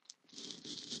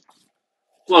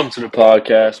Welcome to the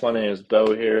podcast. My name is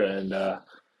Bo here, and yeah,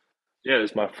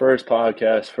 it's my first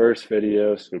podcast, first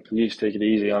video. So please take it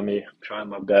easy on me. I'm trying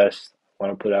my best. I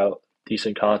want to put out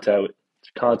decent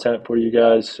content for you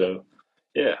guys. So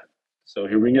yeah, so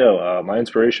here we go. My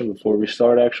inspiration before we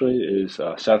start actually is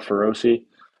Seth Feroce.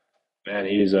 Man,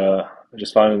 he's I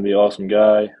just find him to be an awesome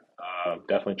guy.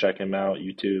 Definitely check him out.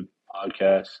 YouTube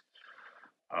podcast.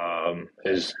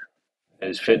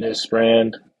 His fitness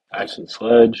brand, Action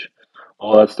Sledge,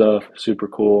 all that stuff, super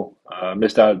cool.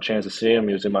 Missed out a chance to see him.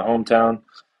 He was in my hometown,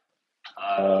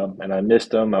 and I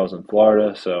missed him. I was in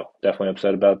Florida, so definitely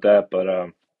upset about that. But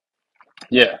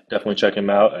yeah, definitely check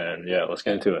him out, and yeah, let's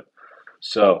get into it.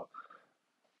 So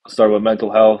I'll start with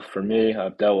mental health. For me,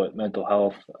 I've dealt with mental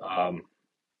health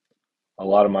a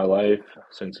lot of my life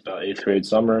since about eighth grade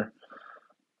summer,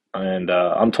 and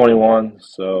I'm 21,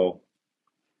 so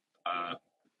uh,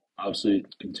 obviously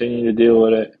continuing to deal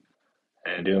with it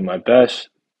and doing my best.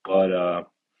 But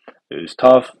it was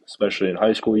tough, especially in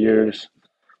high school years.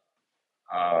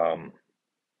 Um,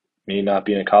 Me not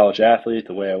being a college athlete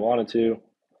the way I wanted to,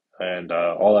 and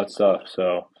all that stuff.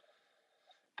 So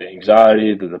the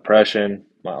anxiety, the depression,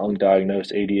 my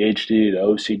undiagnosed ADHD, the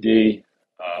OCD.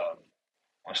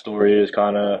 My story is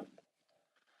kind of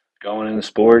going into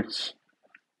sports.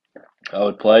 I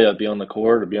would play, I'd be on the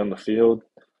court, I'd be on the field,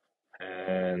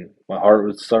 and my heart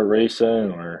would start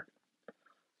racing, or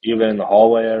even in the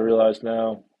hallway, I realize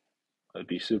now, I'd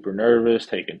be super nervous,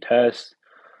 taking tests.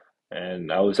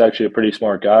 And I was actually a pretty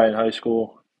smart guy in high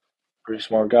school, pretty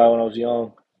smart guy when I was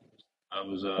young. I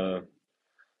was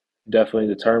definitely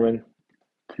determined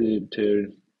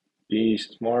to be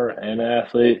smart and an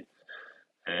athlete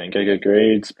and get good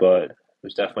grades, but it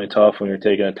was definitely tough when you're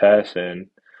taking a test and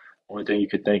only thing you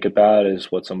could think about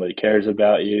is what somebody cares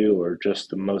about you or just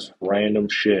the most random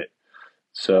shit.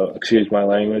 So excuse my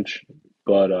language,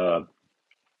 but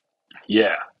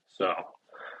yeah. So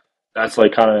that's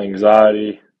like kind of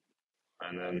anxiety,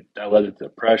 and then that led to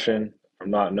depression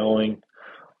from not knowing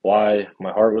why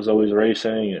my heart was always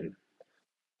racing and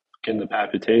getting the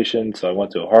palpitation. So I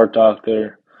went to a heart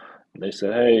doctor. And they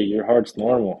said, "Hey, your heart's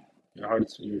normal.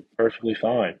 You're perfectly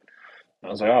fine." I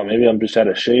was like, "Oh, maybe I'm just out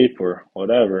of shape or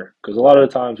whatever." Because a lot of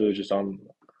the times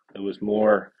it was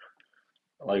more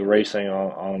like racing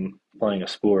on playing a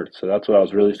sport. So that's what I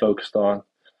was really focused on.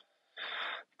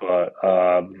 But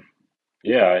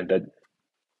yeah,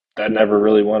 that never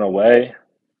really went away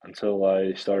until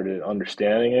I started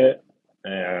understanding it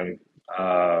and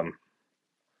um,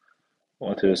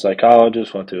 went to a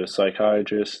psychologist, went to a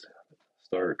psychiatrist,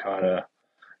 started kind of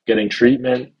getting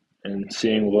treatment and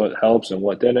seeing what helps and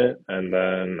what didn't. And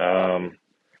then I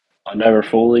never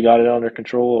fully got it under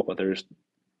control, but it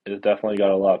definitely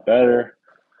got a lot better.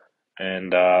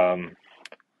 And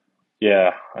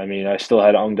yeah, I mean, I still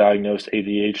had undiagnosed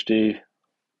ADHD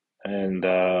and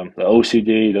the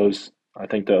OCD. I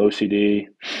think the OCD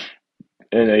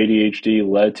and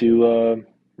ADHD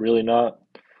really not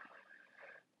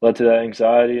led to that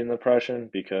anxiety and depression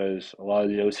because a lot of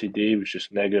the OCD was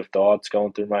just negative thoughts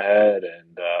going through my head,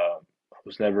 and I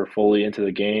was never fully into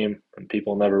the game, and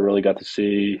people never really got to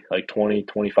see like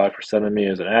 25% of me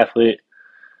as an athlete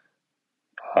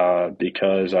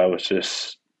because I was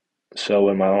just so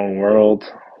in my own world.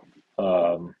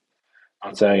 Um,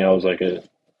 Not saying I was like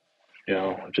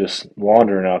just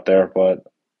wandering out there, but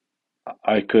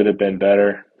I could have been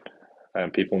better,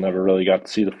 and people never really got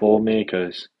to see the full of me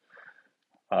because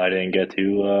I didn't get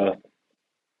to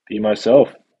be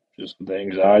myself. Just the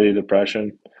anxiety,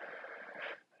 depression,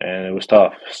 and it was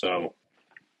tough. So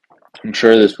I'm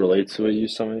sure this relates to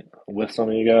with some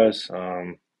of you guys.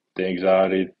 The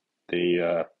anxiety,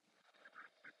 the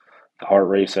the heart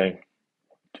racing.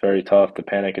 It's very tough. The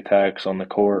panic attacks on the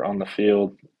court, on the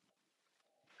field,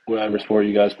 whatever sport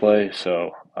you guys play.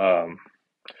 So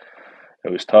it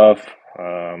was tough.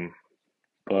 Um,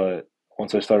 but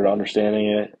once I started understanding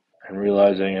it and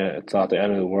realizing it's not the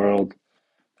end of the world.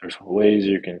 There's ways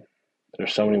you can.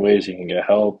 There's so many ways you can get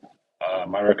help.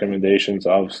 My recommendations,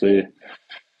 obviously,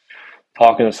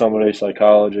 talking to somebody,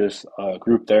 psychologist,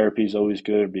 group therapy is always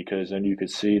good because then you could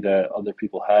see that other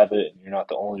people have it and you're not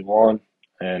the only one.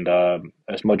 And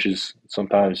as much as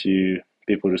sometimes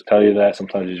people just tell you that,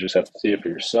 sometimes you just have to see it for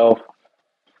yourself.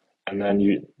 And then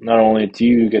you not only do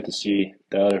you get to see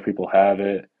that other people have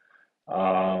it,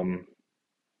 um,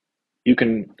 you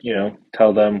can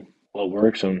tell them what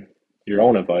works and your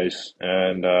own advice.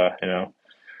 And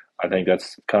I think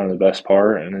that's kind of the best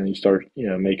part. And then you start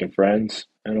making friends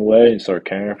in a way and start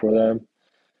caring for them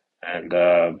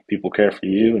and people care for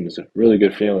you, and it's a really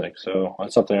good feeling. So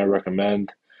that's something I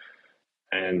recommend.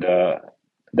 And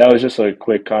that was just a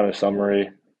quick kind of summary.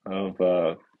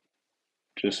 of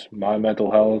just my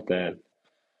mental health and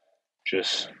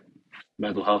just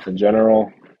mental health in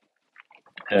general.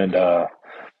 And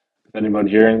if anybody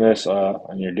hearing this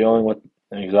and you're dealing with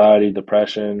anxiety,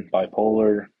 depression,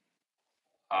 bipolar,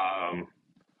 um,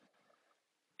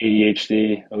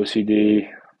 ADHD, OCD,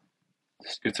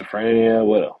 schizophrenia,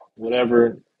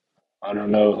 whatever. I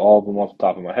don't know all of them off the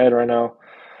top of my head right now,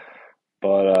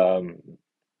 but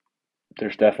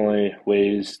there's definitely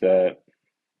ways that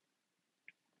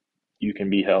you can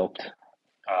be helped.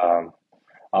 Um,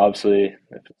 Obviously,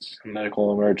 if it's a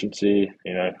medical emergency,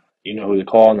 you know who to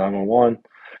call, 911.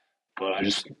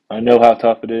 But I know how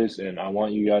tough it is, and I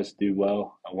want you guys to do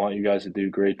well. I want you guys to do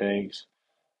great things,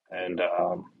 and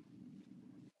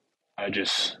I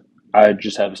just I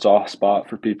just have a soft spot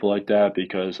for people like that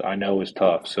because I know it's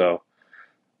tough. So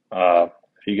if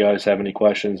you guys have any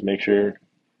questions, make sure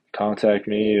contact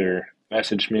me or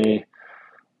message me,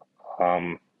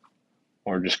 um,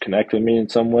 or just connect with me in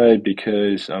some way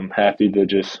because I'm happy to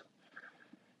just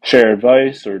share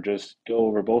advice or just go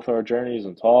over both our journeys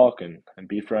and talk and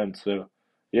be friends. So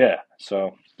yeah,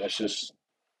 so that's just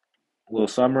a little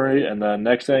summary. And then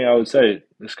next thing I would say,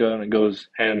 this kind of goes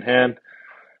hand in hand.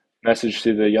 Message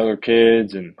to the younger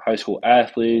kids and high school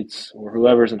athletes or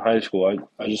whoever's in high school.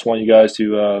 I just want you guys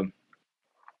to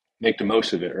make the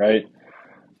most of it, right?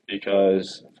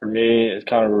 Because for me, it's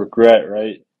kind of a regret,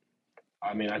 right?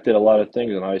 I mean, I did a lot of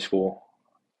things in high school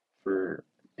for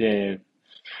being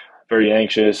very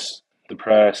anxious,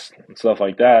 depressed, and stuff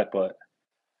like that. But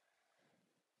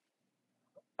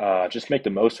just make the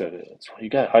most of it. You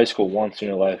got high school once in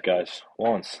your life, guys.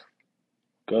 Once.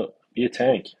 Go be a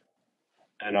tank.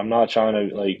 And I'm not trying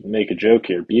to like make a joke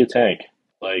here. Be a tank.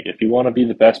 Like if you want to be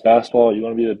the best basketball, you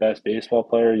want to be the best baseball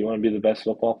player, you want to be the best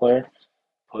football player,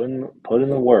 put in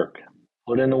the work.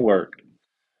 Put in the work.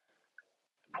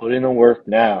 Put in the work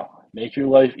now. Make your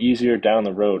life easier down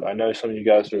the road. I know some of you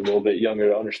guys are a little bit younger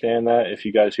to understand that if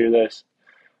you guys hear this.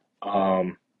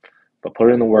 Um, but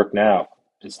put in the work now.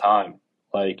 It's time.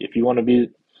 Like if you want to be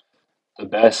the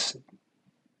best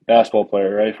basketball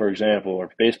player, right, for example, or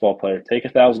baseball player, take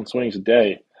 1,000 swings a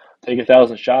day, take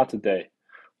 1,000 shots a day.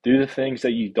 Do the things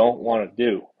that you don't want to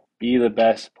do. Be the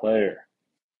best player.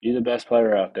 Be the best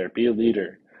player out there. Be a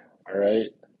leader. All right.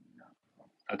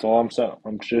 That's all I'm saying.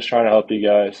 I'm just trying to help you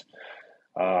guys.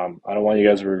 I don't want you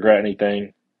guys to regret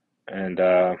anything. And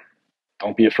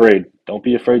don't be afraid. Don't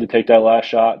be afraid to take that last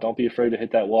shot. Don't be afraid to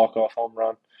hit that walk-off home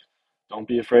run. Don't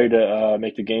be afraid to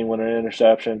make the game-winning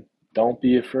interception. Don't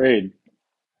be afraid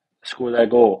to score that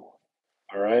goal.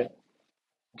 All right.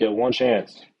 Get one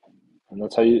chance, and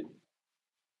that's how you.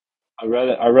 I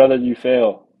rather you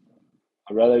fail.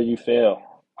 I rather you fail.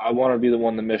 I want to be the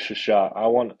one to miss a shot.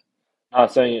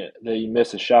 Not saying that you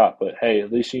miss a shot, but hey,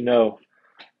 at least you know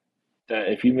that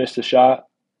if you missed a shot,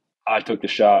 I took the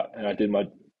shot and I did my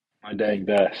dang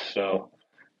best. So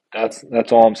that's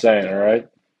all I'm saying. All right.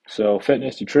 So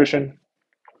fitness, nutrition.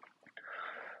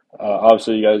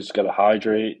 Obviously, you guys got to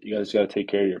hydrate. You guys got to take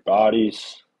care of your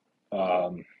bodies,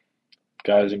 um,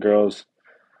 guys and girls.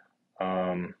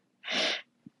 Um,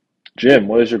 Gym.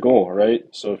 What is your goal? Right.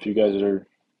 So if you guys are,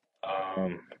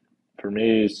 um, for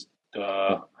me, it's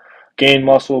gain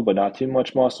muscle, but not too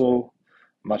much muscle.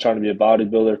 I'm not trying to be a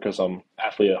bodybuilder because I'm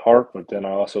athlete at heart, but then I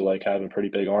also like having pretty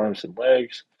big arms and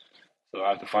legs. So I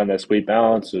have to find that sweet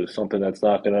balance of something that's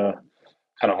not gonna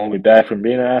kind of hold me back from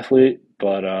being an athlete.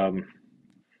 But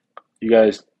you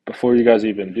guys, before you guys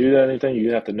even do anything,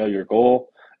 you have to know your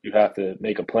goal. You have to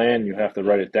make a plan. You have to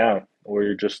write it down, or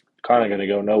you're just kind of gonna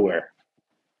go nowhere.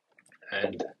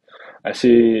 And I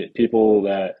see people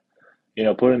that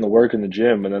put in the work in the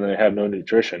gym and then they have no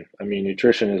nutrition. I mean,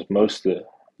 nutrition is most of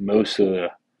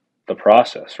the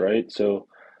process, right? So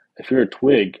if you're a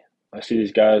twig, I see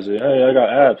these guys, hey, I got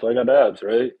abs,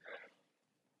 right?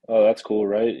 Oh, that's cool,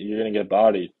 right? You're gonna get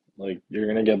bodied. Like you're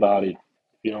gonna get bodied.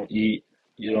 You don't eat,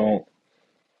 you don't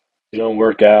you don't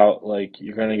work out, like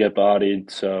you're gonna get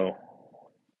bodied. So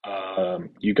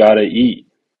you gotta eat.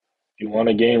 If you want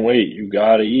to gain weight, you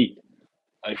gotta eat.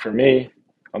 Like for me,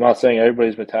 I'm not saying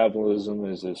everybody's metabolism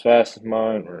is as fast as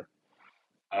mine, or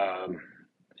um,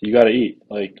 you got to eat.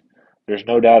 Like, there's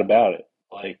no doubt about it.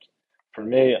 Like, for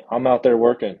me, I'm out there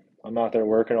working. I'm out there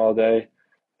working all day,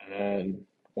 and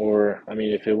or I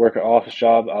mean, if you work an office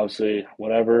job, obviously,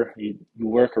 whatever you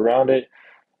work around it.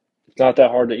 It's not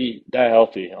that hard to eat that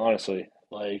healthy, honestly.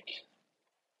 Like,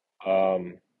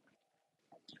 um,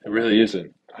 it really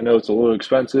isn't. I know it's a little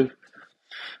expensive,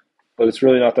 but it's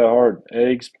really not that hard.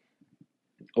 Eggs,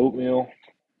 oatmeal,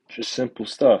 just simple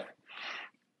stuff.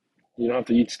 You don't have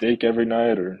to eat steak every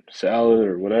night or salad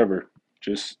or whatever.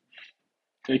 Just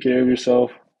take care of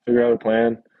yourself. figure out a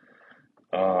plan,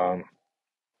 um,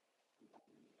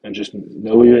 and just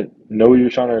know what you're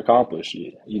trying to accomplish.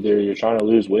 Either you're trying to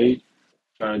lose weight,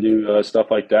 trying to do stuff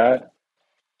like that.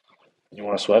 You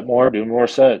want to sweat more, do more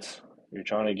sets. You're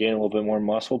trying to gain a little bit more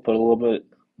muscle, put a little bit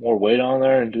more weight on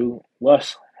there, and do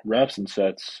less reps and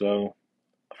sets. So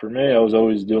for me, I was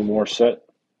always doing more set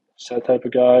type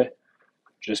of guy,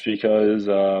 just because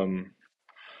I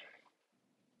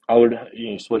would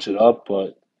switch it up,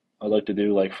 but I like to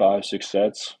do like 5, 6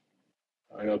 sets.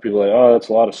 I know people are like, oh, that's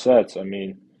a lot of sets. I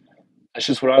mean, that's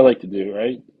just what I like to do,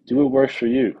 right? Do what works for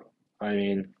you. I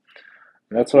mean,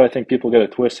 that's what I think people get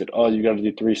it twisted. Oh, you got to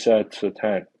do 3 sets of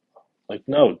 10. Like,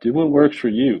 no, do what works for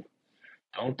you.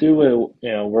 Don't do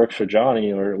what works for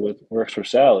Johnny or what works for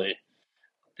Sally.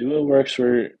 Do what works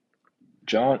for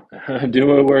John. Do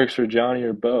what works for Johnny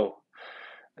or Bo.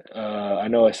 I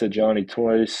know I said Johnny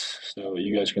twice, so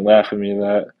you guys can laugh at me at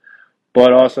that.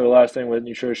 But also, the last thing with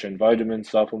nutrition, vitamins,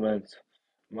 supplements.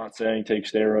 I'm not saying take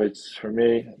steroids. For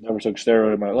me, I never took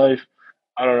steroid in my life.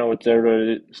 I don't know what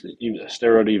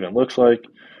steroid even looks like.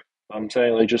 I'm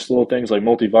saying like just little things like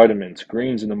multivitamins,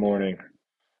 greens in the morning.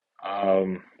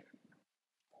 Um,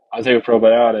 I take a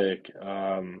probiotic.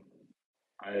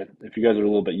 If you guys are a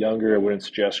little bit younger, I wouldn't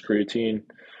suggest creatine.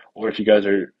 Or if you guys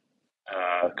are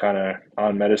kind of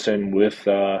on medicine with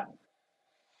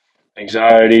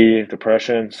anxiety,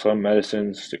 depression, some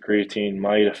medicines, the creatine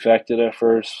might affect it at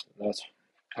first. That's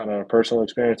kind of a personal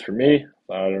experience for me.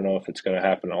 I don't know if it's going to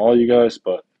happen to all you guys,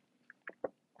 but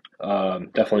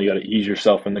definitely you got to ease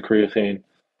yourself in the creatine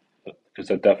because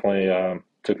that definitely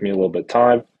took me a little bit of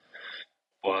time.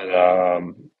 But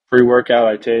pre-workout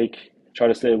I take, try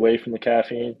to stay away from the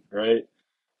caffeine, right?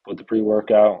 But the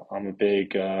pre-workout, I'm a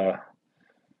big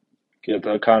get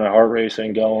the kind of heart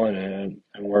racing going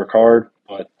and work hard.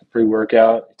 But the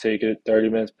pre-workout, take it 30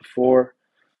 minutes before,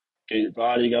 get your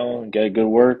body going, get a good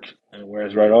work, and it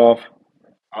wears right off.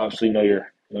 Obviously, know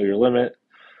your limit,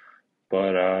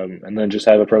 but and then just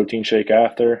have a protein shake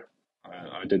after.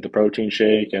 I did the protein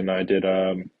shake, and I did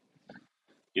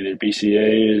either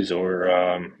BCAs or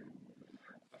I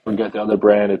forget the other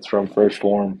brand. It's from First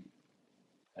Form.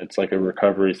 It's like a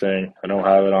recovery thing. I don't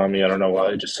have it on me. I don't know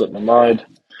why. It just slipped my mind.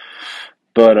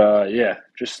 But yeah,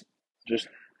 just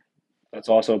that's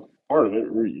also part of it.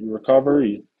 You recover,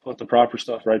 you put the proper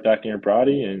stuff right back in your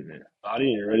body, and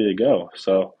you're ready to go.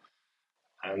 So,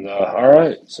 and all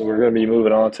right, so we're going to be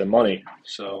moving on to money.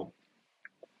 So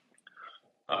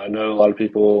I know a lot of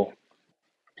people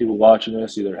watching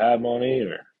this either have money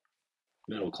or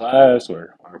middle class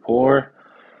or are poor.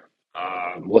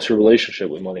 What's your relationship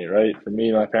with money, right? For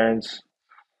me, my parents,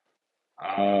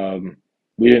 um,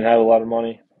 we didn't have a lot of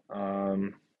money.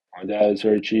 My dad is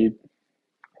very cheap.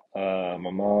 My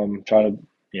mom tried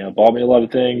to, bought me a lot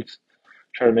of things,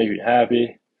 try to make me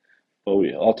happy, but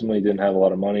we ultimately didn't have a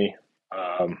lot of money.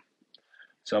 Um,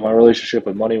 so my relationship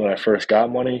with money when I first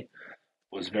got money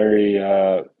was very,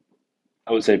 I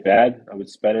would say bad. I would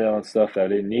spend it on stuff that I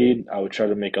didn't need. I would try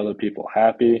to make other people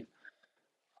happy.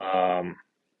 Um,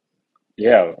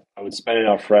 yeah, I would spend it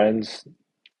on friends.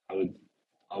 I would,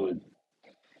 I would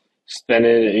spend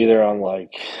it either on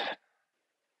like,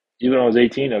 even when I was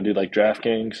 18, I would do like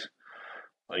DraftKings,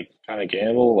 like kind of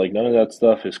gamble. Like none of that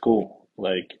stuff is cool.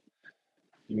 Like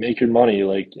you make your money,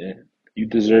 like you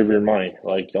deserve your money.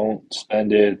 Like don't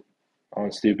spend it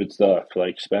on stupid stuff.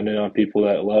 Like spend it on people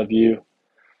that love you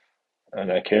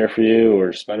and that care for you,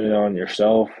 or spend it on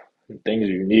yourself, things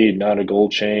you need, not a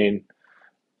gold chain,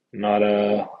 not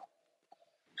a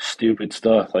stupid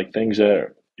stuff. Like things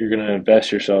that you're gonna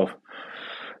invest yourself.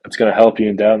 That's gonna help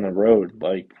you down the road.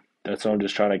 Like that's what I'm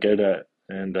just trying to get at.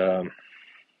 And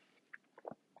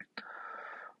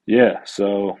yeah,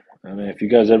 so I mean, if you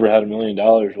guys ever had $1 million,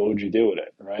 what would you do with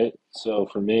it, right? So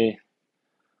for me,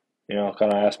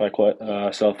 kind of ask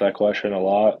myself that question a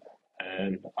lot,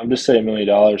 and I'm just saying $1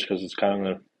 million because it's kind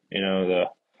of the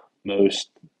most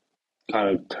kind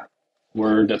of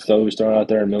word that's always thrown out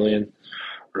there, a million,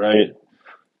 right?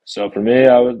 So for me,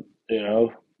 I would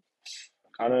kind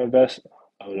of invest.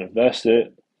 I would invest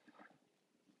it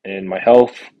in my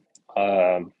health,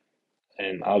 um,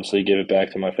 and obviously give it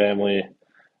back to my family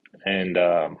and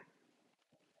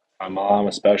my mom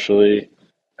especially.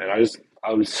 And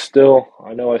I was still,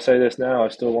 I know I say this now, I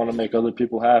still want to make other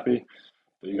people happy,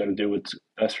 but you got to do what's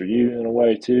best for you in a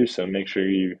way too. So I would make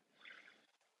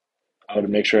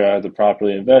sure I had to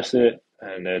properly invest it.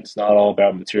 And it's not all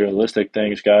about materialistic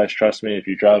things, guys. Trust me, if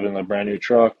you're driving a brand new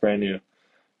truck,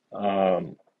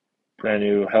 um, brand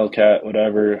new Hellcat,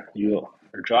 whatever you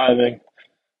are driving,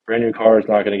 brand new car is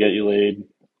not going to get you laid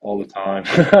all the time,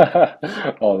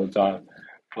 all the time.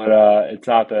 But it's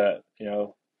not that.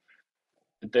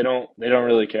 they don't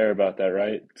really care about that,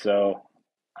 right? So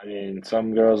I mean,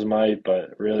 some girls might,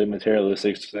 but really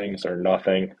materialistic things are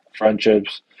nothing.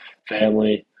 Friendships,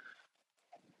 family,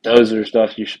 those are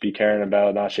stuff you should be caring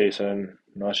about, not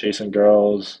chasing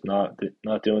girls, not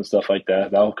doing stuff like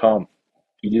that. That'll come.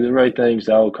 You do the right things,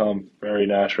 that'll come very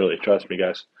naturally. Trust me,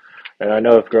 guys. And I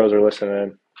know if girls are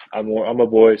listening, I'm a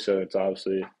boy, so it's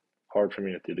obviously hard for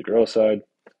me to do the girl side.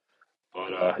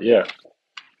 But yeah,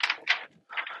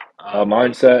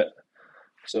 mindset.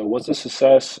 So what's a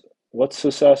success? What's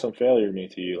success and failure mean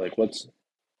to you? Like, what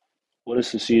does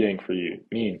succeeding for you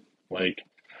mean? Like,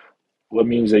 what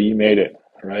means that you made it,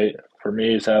 right? For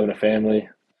me, it's having a family,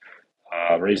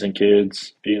 raising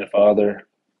kids, being a father,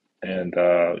 and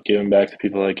giving back to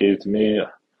people that gave to me,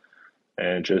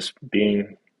 and just being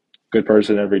a good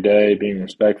person every day, being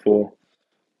respectful,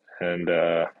 and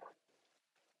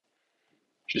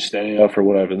just standing up for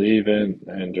what I believe in,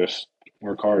 and just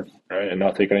work hard, right, and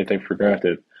not take anything for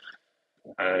granted.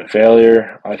 And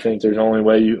failure, I think there's only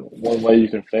one way you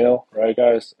can fail, right,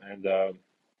 guys? And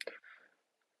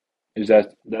is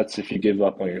that's if you give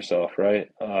up on yourself,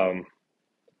 right?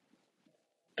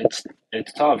 It's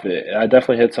it's tough. I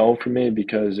definitely hits home for me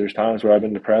because there's times where I've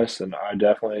been depressed and I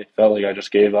definitely felt like I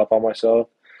just gave up on myself.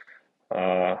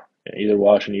 Uh, Either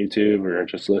watching YouTube or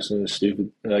just listening to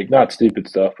stupid, like not stupid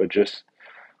stuff, but just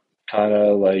kind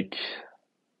of like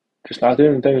just not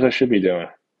doing the things I should be doing.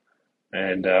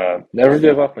 And never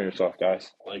give up on yourself,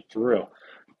 guys. Like for real.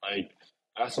 Like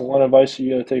that's the one advice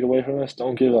you gotta take away from this.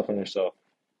 Don't give up on yourself.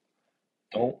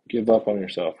 Don't give up on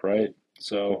yourself, right?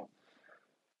 So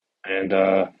and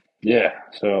yeah,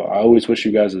 so I always wish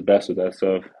you guys the best with that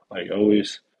stuff. Like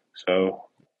always. So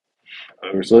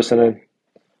whoever's listening,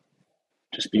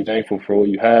 just be thankful for what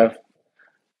you have.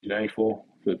 Be thankful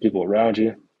for the people around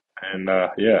you. And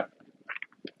yeah,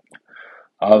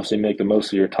 obviously make the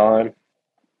most of your time.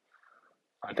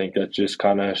 I think that just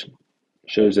kind of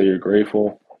shows that you're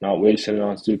grateful, not wasting it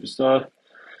on stupid stuff,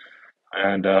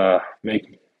 and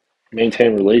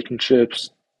maintain relationships.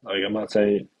 Like I'm not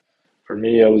saying for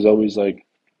me, I was always like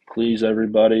please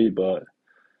everybody, but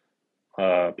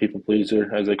people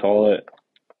pleaser as they call it.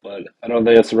 But I don't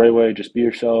think that's the right way. Just be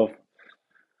yourself.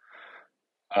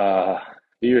 Uh,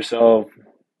 be yourself.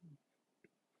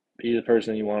 Be the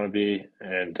person you want to be,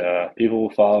 and people will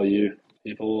follow you.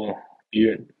 People will.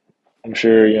 You, I'm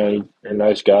sure you're a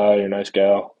nice guy, you're a nice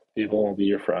gal. People won't be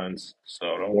your friends, so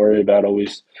don't worry about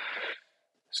always.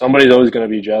 Somebody's always going to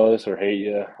be jealous or hate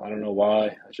you. I don't know why.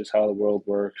 That's just how the world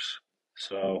works.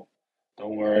 So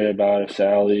don't worry about if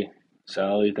Sally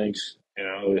thinks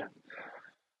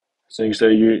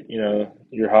that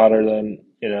you're hotter than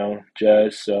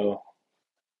Jess, so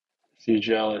she's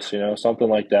jealous. Something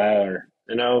like that, or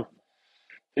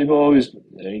people always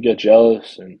get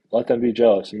jealous and let them be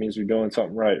jealous. It means you're doing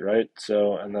something right, right?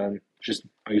 So, and then just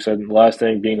like you said, the last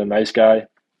thing, being a nice guy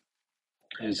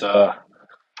is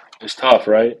is tough,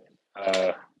 right?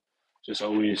 Uh, just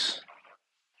always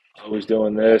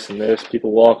doing this and this.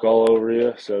 People walk all over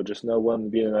you, so just know when to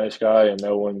be a nice guy and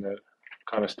know when to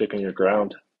kind of stick in your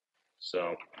ground.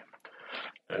 So,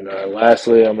 and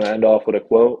lastly, I'm gonna end off with a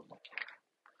quote.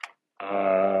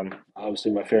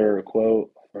 Obviously, my favorite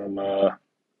quote from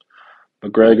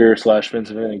McGregor slash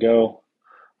Vincent Van Gogh.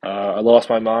 I lost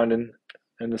my mind in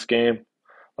this game.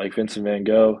 Like Vincent Van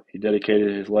Gogh, he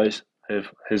dedicated his life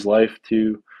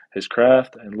to his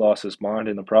craft and lost his mind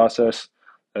in the process.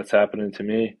 That's happening to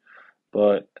me.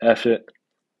 But F it,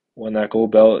 when that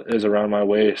gold belt is around my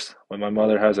waist, when my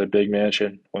mother has a big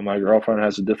mansion, when my girlfriend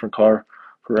has a different car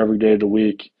for every day of the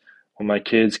week, when my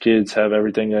kids have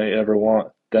everything they ever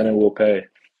want, then it will pay.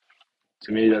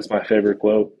 To me, that's my favorite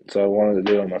quote. So I wanted to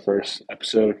do it on my first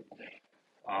episode.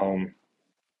 Um,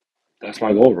 that's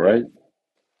my goal, right?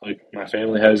 Like my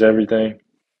family has everything,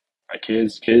 my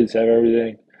kids have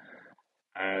everything,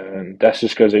 and that's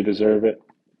just because they deserve it.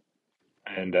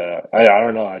 And I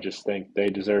don't know. I just think they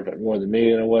deserve it more than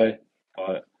me in a way.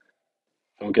 But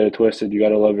don't get it twisted. You got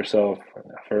to love yourself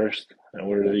first in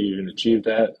order to even achieve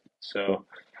that. So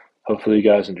hopefully you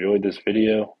guys enjoyed this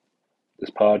video, this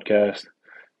podcast.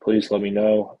 Please let me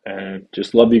know, and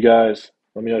just love you guys.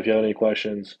 Let me know if you have any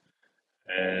questions.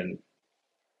 And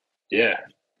yeah,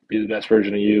 be the best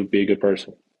version of you. Be a good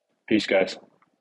person. Peace, guys.